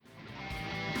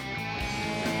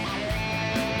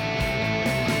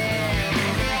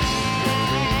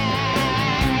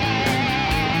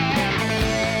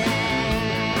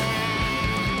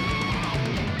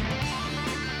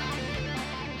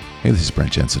Hey, this is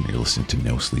Brent Jensen. You're listening to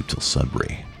No Sleep Till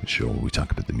Sudbury, the show where we talk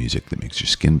about the music that makes your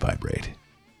skin vibrate.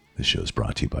 This show is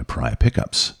brought to you by Pariah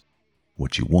Pickups.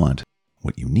 What you want,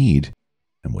 what you need,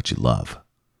 and what you love.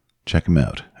 Check them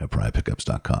out at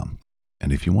pariahpickups.com.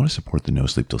 And if you want to support the No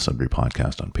Sleep Till Sudbury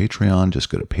podcast on Patreon, just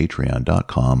go to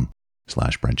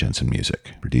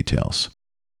patreon.com/BrentJensenMusic for details.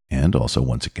 And also,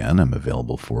 once again, I'm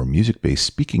available for music-based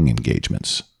speaking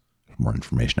engagements. For more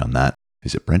information on that,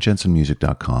 visit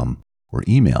BrentJensenMusic.com or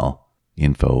email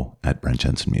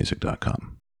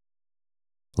info@BrentJensenMusic.com.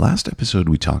 Last episode,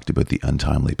 we talked about the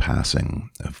untimely passing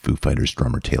of Foo Fighters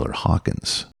drummer Taylor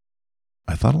Hawkins.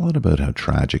 I thought a lot about how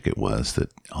tragic it was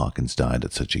that Hawkins died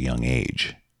at such a young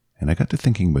age, and I got to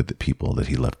thinking about the people that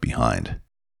he left behind.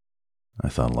 I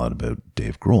thought a lot about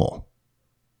Dave Grohl.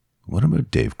 What about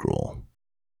Dave Grohl?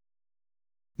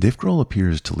 Dave Grohl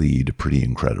appears to lead a pretty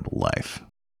incredible life,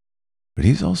 but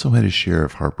he's also had his share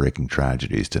of heartbreaking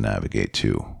tragedies to navigate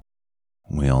too.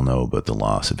 We all know about the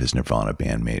loss of his Nirvana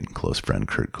bandmate and close friend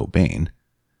Kurt Cobain,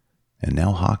 and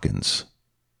now Hawkins.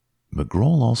 But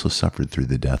Grohl also suffered through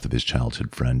the death of his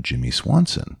childhood friend Jimmy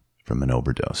Swanson from an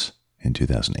overdose in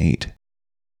 2008.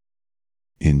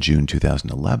 In June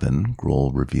 2011,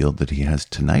 Grohl revealed that he has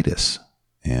tinnitus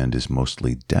and is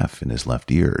mostly deaf in his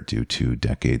left ear due to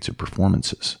decades of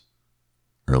performances.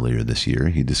 Earlier this year,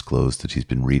 he disclosed that he's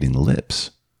been reading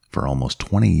lips for almost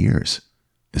 20 years,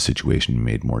 a situation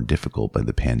made more difficult by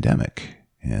the pandemic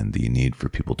and the need for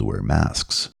people to wear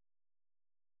masks.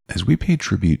 As we paid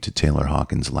tribute to Taylor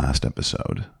Hawkins last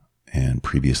episode, and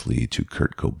previously to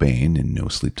Kurt Cobain in No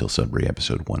Sleep Till Sudbury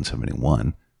episode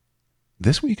 171,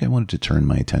 this week I wanted to turn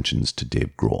my attentions to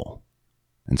Dave Grohl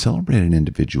and celebrate an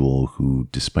individual who,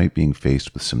 despite being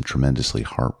faced with some tremendously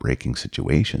heartbreaking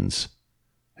situations,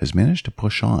 has managed to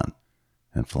push on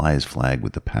and fly his flag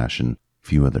with the passion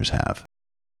few others have.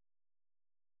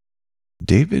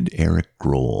 David Eric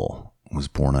Grohl was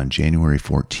born on January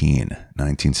 14,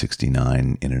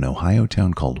 1969 in an Ohio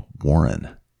town called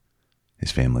Warren.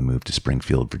 His family moved to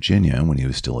Springfield, Virginia when he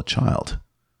was still a child.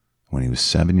 When he was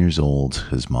 7 years old,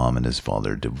 his mom and his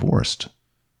father divorced,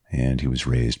 and he was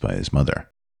raised by his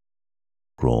mother.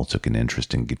 Grohl took an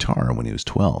interest in guitar when he was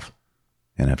 12,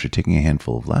 and after taking a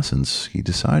handful of lessons, he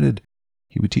decided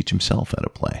he would teach himself how to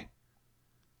play.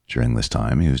 During this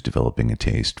time, he was developing a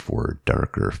taste for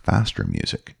darker, faster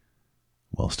music,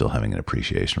 while still having an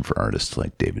appreciation for artists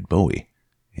like David Bowie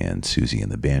and Susie and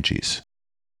the Banshees.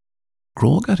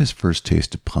 Grohl got his first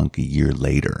taste of punk a year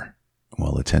later,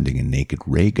 while attending a Naked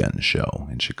Raygun show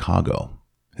in Chicago,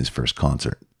 his first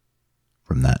concert.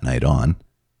 From that night on,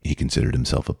 he considered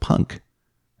himself a punk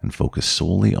and focused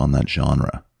solely on that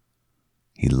genre.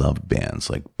 He loved bands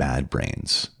like Bad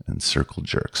Brains and Circle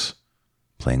Jerks,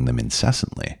 playing them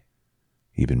incessantly,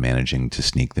 even managing to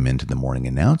sneak them into the morning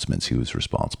announcements he was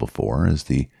responsible for as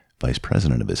the vice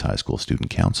president of his high school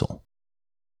student council.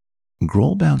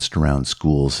 Grohl bounced around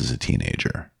schools as a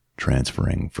teenager,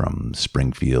 transferring from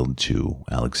Springfield to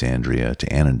Alexandria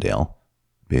to Annandale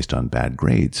based on bad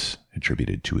grades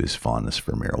attributed to his fondness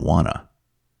for marijuana.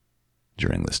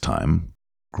 During this time,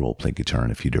 Grohl played guitar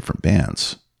in a few different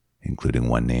bands, including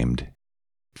one named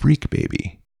Freak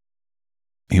Baby.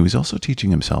 He was also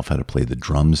teaching himself how to play the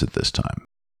drums at this time,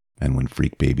 and when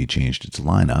Freak Baby changed its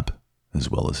lineup, as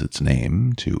well as its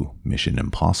name, to Mission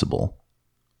Impossible,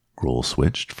 Grohl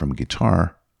switched from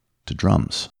guitar to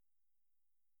drums.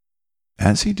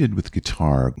 As he did with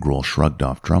guitar, Grohl shrugged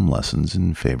off drum lessons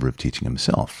in favor of teaching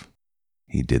himself.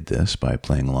 He did this by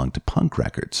playing along to punk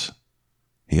records.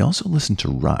 He also listened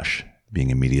to Rush,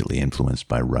 being immediately influenced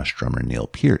by Rush drummer Neil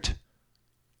Peart.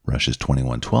 Rush's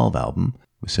 2112 album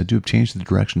was said to have changed the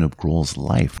direction of Grohl's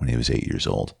life when he was 8 years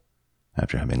old,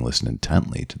 after having listened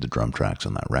intently to the drum tracks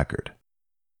on that record.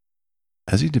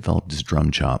 As he developed his drum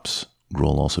chops,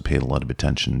 Grohl also paid a lot of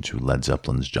attention to Led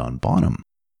Zeppelin's John Bonham,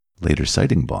 later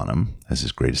citing Bonham as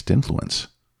his greatest influence.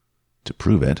 To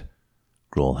prove it,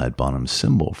 Grohl had Bonham's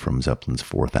symbol from Zeppelin's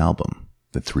fourth album,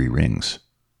 The Three Rings,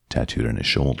 tattooed on his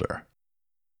shoulder.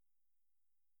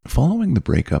 Following the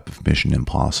breakup of Mission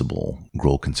Impossible,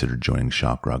 Grohl considered joining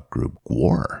shock rock group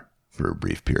Gwar for a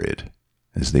brief period,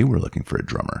 as they were looking for a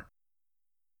drummer.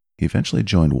 He eventually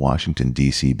joined Washington,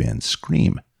 D.C. band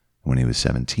Scream when he was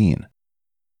 17.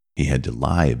 He had to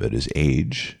lie about his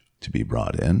age to be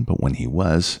brought in, but when he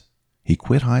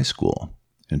quit high school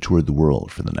and toured the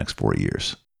world for the next 4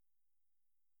 years.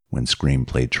 When Scream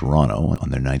played Toronto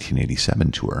on their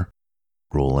 1987 tour,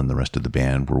 Grohl and the rest of the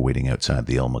band were waiting outside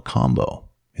the El Macombo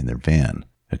in their van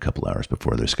a couple hours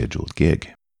before their scheduled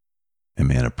gig. A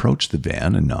man approached the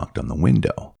van and knocked on the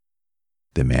window.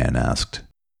 The man asked,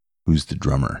 "Who's the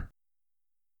drummer?"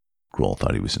 Grohl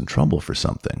thought he was in trouble for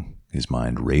something, his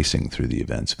mind racing through the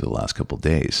events of the last couple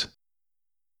days.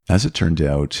 As it turned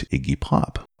out, Iggy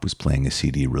Pop was playing a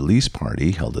CD release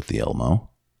party held at the Elmo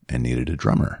and needed a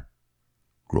drummer.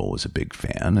 Grohl was a big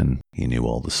fan and he knew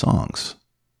all the songs.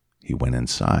 He went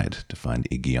inside to find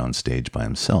Iggy on stage by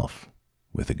himself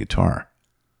with a guitar.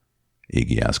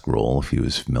 Iggy asked Grohl if he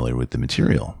was familiar with the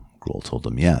material. Grohl told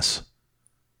him yes.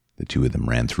 The two of them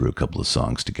ran through a couple of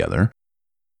songs together,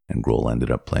 and Grohl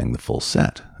ended up playing the full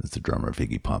set as the drummer of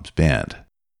Iggy Pop's band.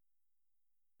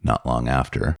 Not long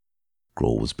after,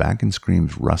 Grohl was back in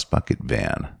Scream's Rust Bucket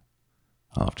van,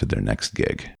 off to their next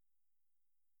gig.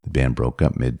 The band broke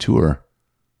up mid-tour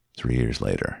 3 years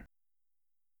later.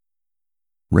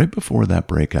 Right before that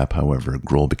breakup, however,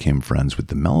 Grohl became friends with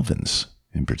the Melvins,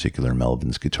 in particular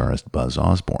Melvins guitarist Buzz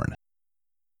Osborne.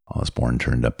 Osborne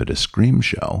turned up at a Scream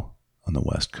show on the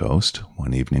West Coast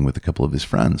one evening with a couple of his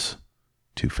friends,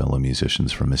 two fellow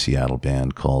musicians from a Seattle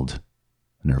band called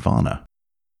Nirvana.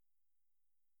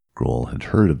 Grohl had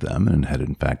heard of them and had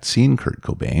in fact seen Kurt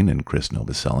Cobain and Chris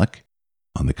Novoselic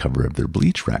on the cover of their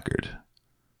Bleach record,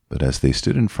 but as they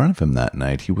stood in front of him that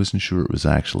night, he wasn't sure it was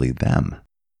actually them.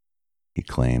 He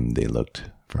claimed they looked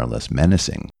far less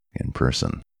menacing in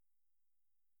person.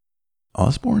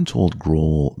 Osborne told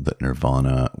Grohl that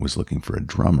Nirvana was looking for a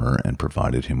drummer and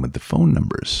provided him with the phone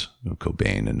numbers of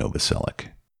Cobain and Novoselic.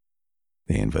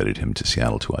 They invited him to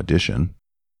Seattle to audition,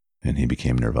 and he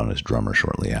became Nirvana's drummer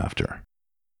shortly after.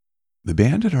 The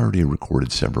band had already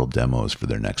recorded several demos for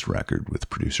their next record with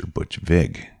producer Butch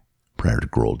Vig prior to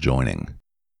Grohl joining.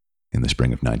 In the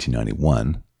spring of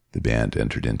 1991, the band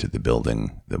entered into the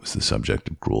building that was the subject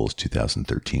of Grohl's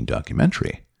 2013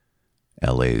 documentary,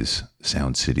 LA's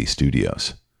Sound City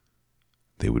Studios.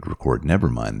 They would record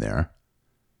Nevermind there,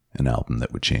 an album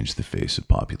that would change the face of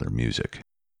popular music.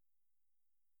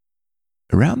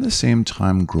 Around the same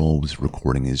time, Grohl was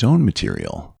recording his own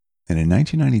material, and in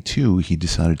 1992 he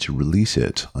decided to release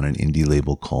it on an indie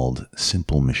label called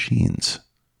Simple Machines.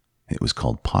 It was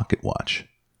called Pocket Watch,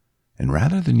 and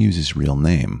rather than use his real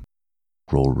name,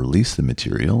 Grohl released the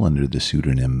material under the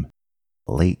pseudonym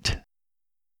Late.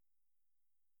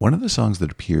 One of the songs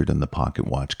that appeared on the Pocket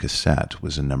Watch cassette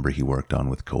was a number he worked on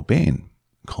with Cobain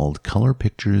called Color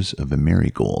Pictures of a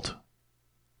Marigold.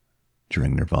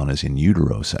 During Nirvana's In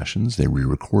Utero sessions, they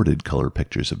re-recorded Color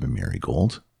Pictures of a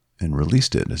Marigold and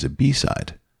released it as a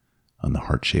B-side on the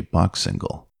Heart-Shaped Box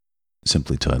single,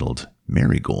 simply titled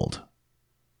Marigold.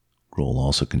 Grohl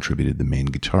also contributed the main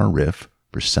guitar riff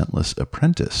for Scentless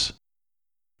Apprentice,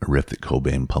 a riff that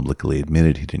Cobain publicly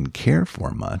admitted he didn't care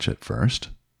for much at first,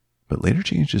 but later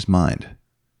changed his mind,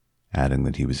 adding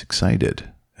that he was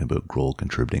excited about Grohl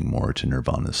contributing more to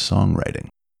Nirvana's songwriting.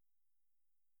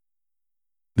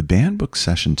 The band booked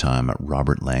session time at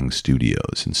Robert Lang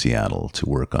Studios in Seattle to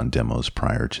work on demos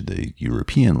prior to the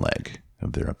European leg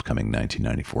of their upcoming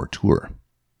 1994 tour.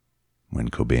 When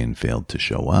Cobain failed to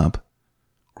show up,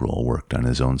 Grohl worked on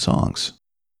his own songs.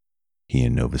 He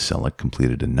and Novoselic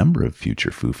completed a number of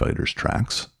future Foo Fighters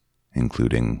tracks,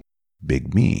 including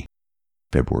Big Me,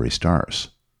 February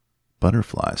Stars,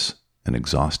 Butterflies, and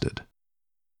Exhausted.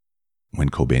 When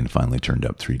Cobain finally turned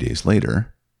up 3 days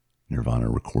later, Nirvana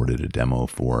recorded a demo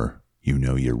for You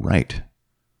Know You're Right.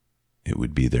 It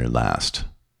would be their last.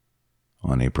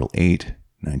 On April 8,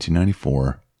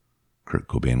 1994, Kurt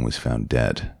Cobain was found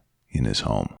dead in his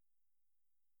home.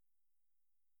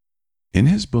 In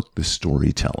his book The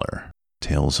Storyteller,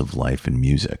 Tales of Life and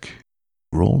Music,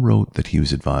 Grohl wrote that he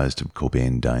was advised of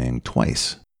Cobain dying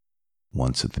twice,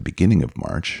 once at the beginning of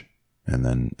March, and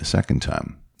then a second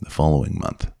time the following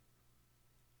month.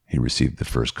 He received the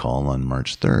first call on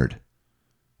March 3rd,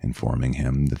 informing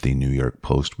him that the New York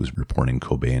Post was reporting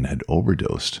Cobain had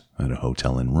overdosed at a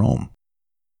hotel in Rome.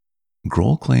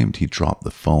 Grohl claimed he dropped the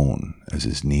phone as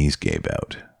his knees gave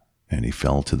out, and he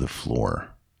fell to the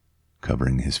floor,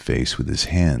 covering his face with his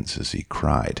hands as he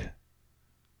cried.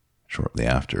 Shortly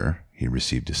after, he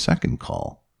received a second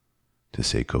call to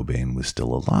say Cobain was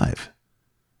still alive,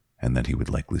 and that he would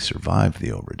likely survive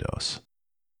the overdose.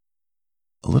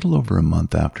 A little over a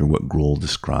month after what Grohl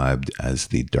described as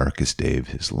the darkest day of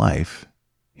his life,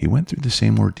 he went through the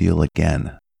same ordeal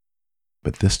again,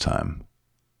 but this time,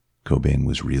 Cobain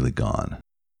was really gone.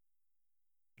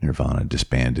 Nirvana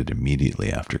disbanded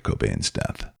immediately after Cobain's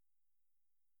death.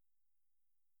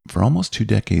 For almost 2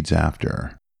 decades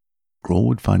after, Grohl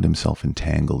would find himself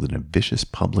entangled in a vicious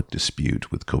public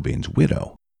dispute with Cobain's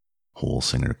widow, Hole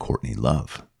singer Courtney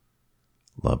Love.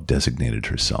 Love designated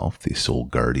herself the sole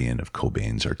guardian of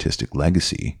Cobain's artistic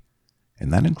legacy,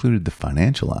 and that included the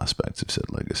financial aspects of said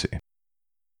legacy.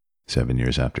 7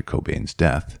 years after Cobain's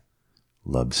death,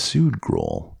 Love sued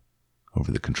Grohl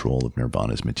over the control of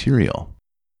Nirvana's material.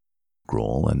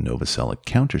 Grohl and Novoselic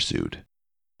countersued,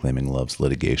 claiming Love's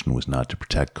litigation was not to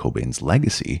protect Cobain's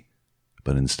legacy,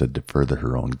 but instead to further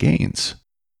her own gains,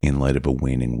 in light of a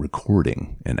waning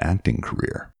recording and acting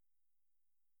career.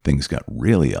 Things got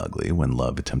really ugly when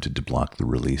Love attempted to block the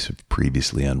release of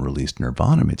previously unreleased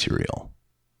Nirvana material.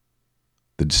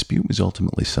 The dispute was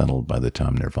ultimately settled by the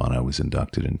time Nirvana was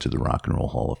inducted into the Rock and Roll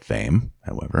Hall of Fame,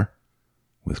 however,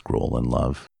 with Grohl and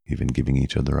Love even giving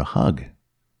each other a hug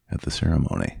at the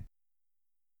ceremony.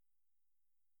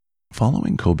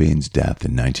 Following Cobain's death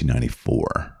in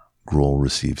 1994, Grohl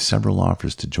received several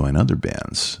offers to join other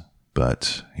bands,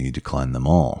 but he declined them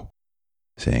all,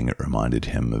 saying it reminded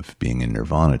him of being in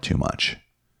Nirvana too much,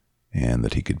 and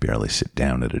that he could barely sit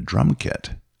down at a drum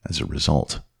kit as a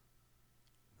result.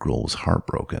 Grohl was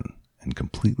heartbroken and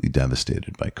completely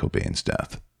devastated by Cobain's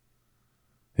death.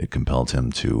 It compelled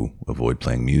him to avoid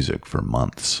playing music for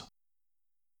months.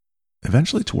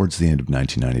 Eventually, towards the end of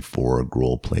 1994,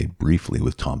 Grohl played briefly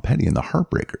with Tom Petty and the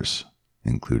Heartbreakers,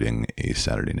 including a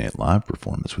Saturday Night Live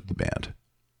performance with the band.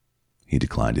 He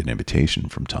declined an invitation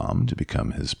from Tom to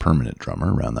become his permanent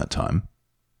drummer around that time,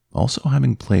 also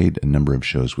having played a number of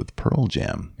shows with Pearl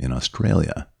Jam in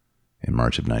Australia in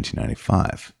March of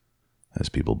 1995, as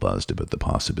people buzzed about the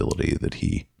possibility that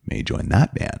he may join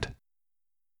that band.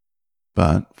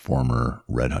 But former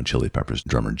Red Hot Chili Peppers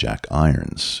drummer Jack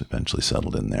Irons eventually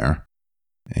settled in there,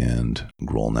 and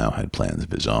Grohl now had plans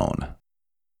of his own.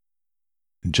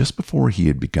 Just before he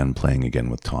had begun playing again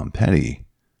with Tom Petty,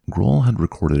 Grohl had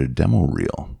recorded a demo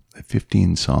reel of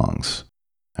 15 songs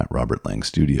at Robert Lang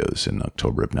Studios in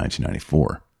October of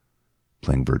 1994,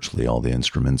 playing virtually all the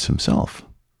instruments himself.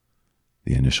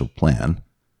 The initial plan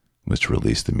was to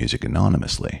release the music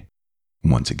anonymously,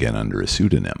 once again under a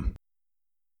pseudonym.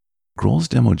 Grohl's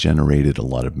demo generated a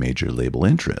lot of major label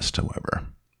interest, however.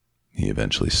 He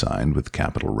eventually signed with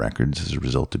Capitol Records as a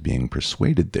result of being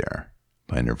persuaded there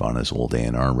by Nirvana's old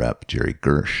A&R rep Jerry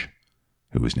Gersh,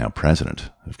 who was now president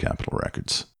of Capitol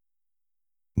Records.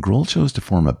 Grohl chose to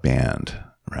form a band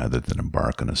rather than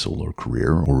embark on a solo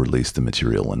career or release the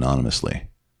material anonymously.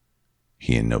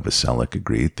 He and Novoselic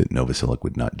agreed that Novoselic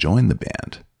would not join the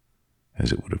band,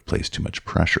 as it would have placed too much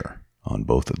pressure on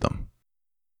both of them.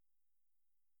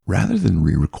 Rather than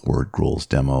re-record Grohl's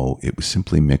demo, it was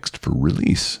simply mixed for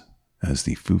release as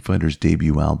the Foo Fighters'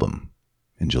 debut album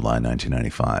in July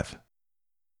 1995.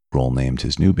 Grohl named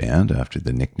his new band after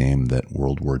the nickname that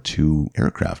World War II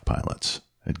aircraft pilots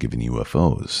had given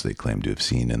UFOs they claimed to have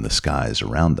seen in the skies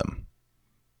around them.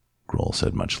 Grohl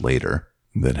said much later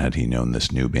that had he known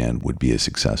this new band would be as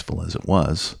successful as it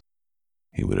was,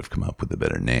 he would have come up with a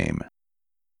better name.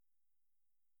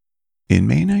 In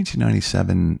May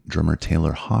 1997, drummer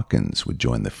Taylor Hawkins would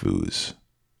join the Foos,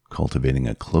 cultivating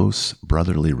a close,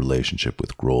 brotherly relationship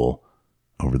with Grohl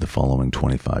over the following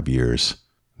 25 years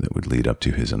that would lead up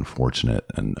to his unfortunate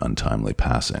and untimely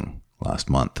passing last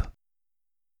month.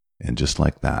 And just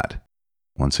like that,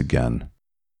 once again,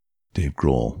 Dave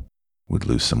Grohl would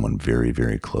lose someone very,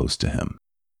 very close to him.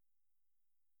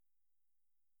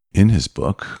 In his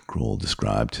book, Grohl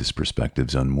described his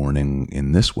perspectives on mourning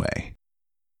in this way.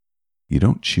 You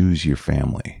don't choose your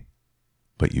family,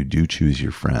 but you do choose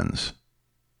your friends.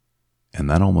 And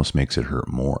that almost makes it hurt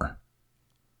more.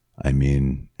 I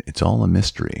mean, it's all a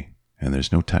mystery, and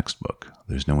there's no textbook,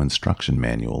 there's no instruction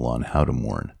manual on how to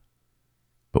mourn.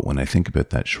 But when I think about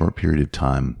that short period of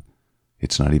time,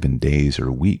 it's not even days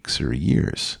or weeks or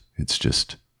years. It's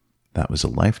just, that was a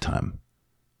lifetime.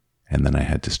 And then I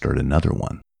had to start another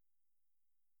one.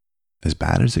 As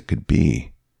bad as it could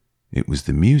be, it was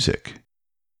the music,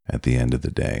 at the end of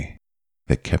the day,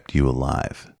 that kept you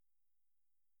alive.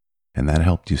 And that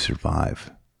helped you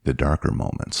survive the darker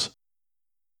moments.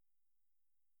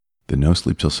 The No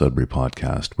Sleep Till Sudbury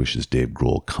podcast wishes Dave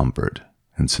Grohl comfort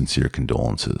and sincere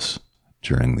condolences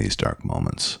during these dark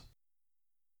moments,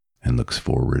 and looks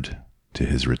forward to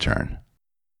his return.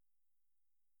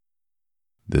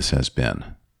 This has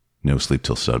been No Sleep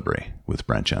Till Sudbury with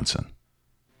Brent Jensen.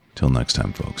 Till next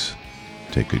time, folks,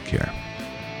 take good care.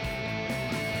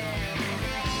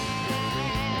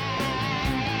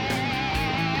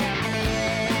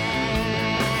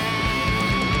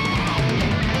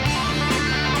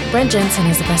 Brent Jensen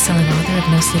is the best-selling author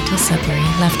of No Sleep Till Sudbury,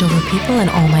 Leftover People, and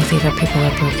All My Favorite People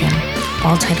Are Broken.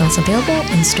 All titles available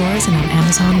in stores and on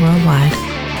Amazon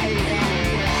worldwide.